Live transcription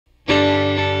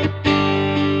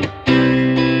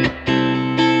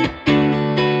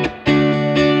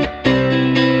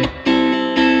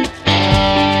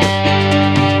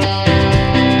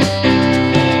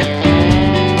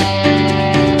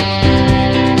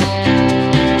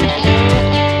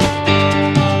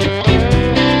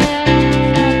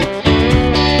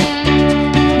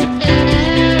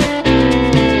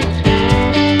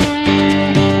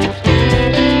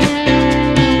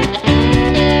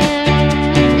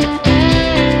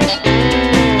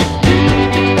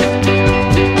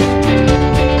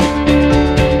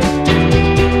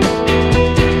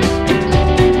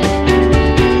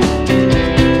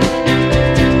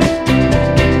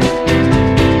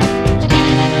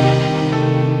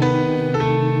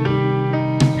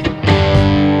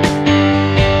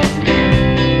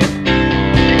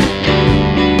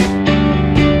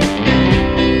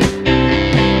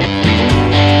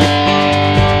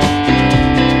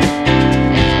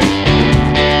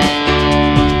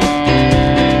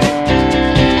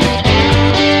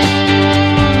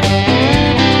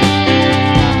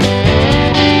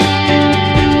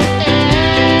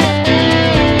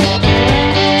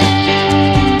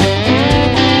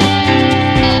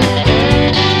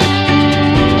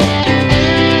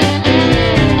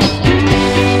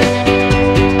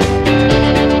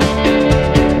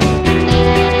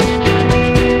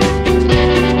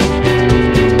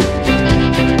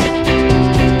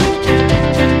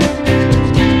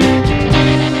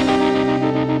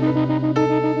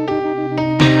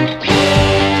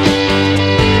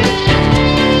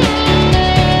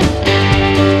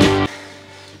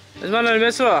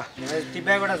ಹೆಸರು?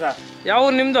 ತಿಪ್ಪೇಗೌಡ ಸರ್. ಯಾವ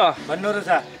ಊರು ನಿಮ್ದು? ಬನ್ನೂರು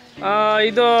ಸರ್.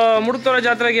 ಇದು ಮುಡುಕ್ತೋರೆ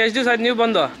ಜಾತ್ರೆಗೆ ಎಷ್ಟು ದಿವಸ ಆಯ್ತು ನೀವು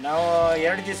ಬಂದು? ನಾವು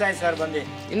 2 ದಿವಸ ಆಯ್ತು ಸರ್ ಬಂದು.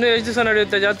 ಇನ್ನೂ ಎಷ್ಟು ದಿವಸ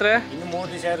ನಡೆಯುತ್ತೆ ಜಾತ್ರೆ? ಇನ್ನು 3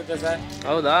 ದಿವಸ ಇರುತ್ತೆ ಸರ್.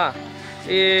 ಹೌದಾ?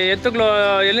 ಈ ಎತ್ತುಗಳು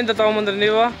ಎಲ್ಲಿಂದ ತಗೊಂಬಂದ್ರಿ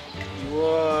ನೀವು? ಇವು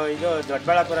ಇದು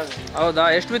ದೊಡ್ಡಬಳ್ಳಾಪುರ. ಹೌದಾ?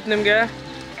 ಎಷ್ಟು ಬಿತ್ತು ನಿಮಗೆ?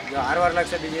 6.5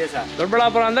 ಲಕ್ಷ ಬಿದ್ದಿದೆ ಸರ್.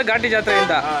 ದೊಡ್ಡಬಳ್ಳಾಪುರ ಅಂದ್ರೆ ಘಾಟಿ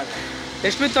ಜಾತ್ರೆಯಿಂದ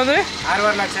ಎಷ್ಟು ಬಿತ್ತು ಅಂದ್ರೆ?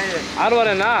 6.5 ಲಕ್ಷ ಇದೆ.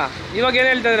 6.5ನಾ? ಇವಾಗ ಏನು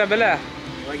ಹೇಳ್ತಾ ಇದ್ದೀರಾ ಬೆಲೆ?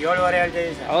 ಇವಾಗ 7.5 ಹೇಳ್ತಾ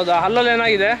ಇದ್ದೀವಿ ಸರ್. ಹೌದಾ? ಹಲ್ಲಲ್ಲಿ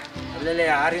ಏನಾಗಿದೆ? ಅಲ್ಲಲ್ಲಿ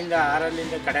 6ರಿಂದ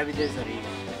ಕಡೆ ಬಿದ್ದಿದೆ ಸರ್ ಈಗ.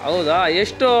 ಹೌದಾ?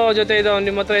 ಎಷ್ಟು ಜೊತೆ ಇದಾವೆ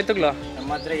ನಿಮ್ಮ ಹತ್ರ ಎತ್ತುಗಳು? ನಮ್ಮ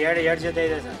ಹತ್ರ 2 ಜೊತೆ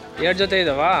ಇದೆ ಸರ್. 2 ಜೊತೆ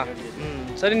ಇದಾವಾ?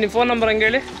 ಸರಿ, ನಿಮ್ಮ ಫೋನ್ ನಂಬರ್ ಹಂಗೆ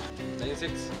ಹೇಳಿ.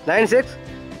 96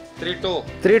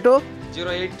 32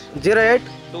 08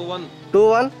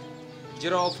 21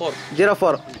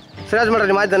 04. ಸಿರಾಜ್ ಮಾಡ್ರಿ,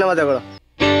 ನಿಮ್ಗೆ ಧನ್ಯವಾದಗಳು.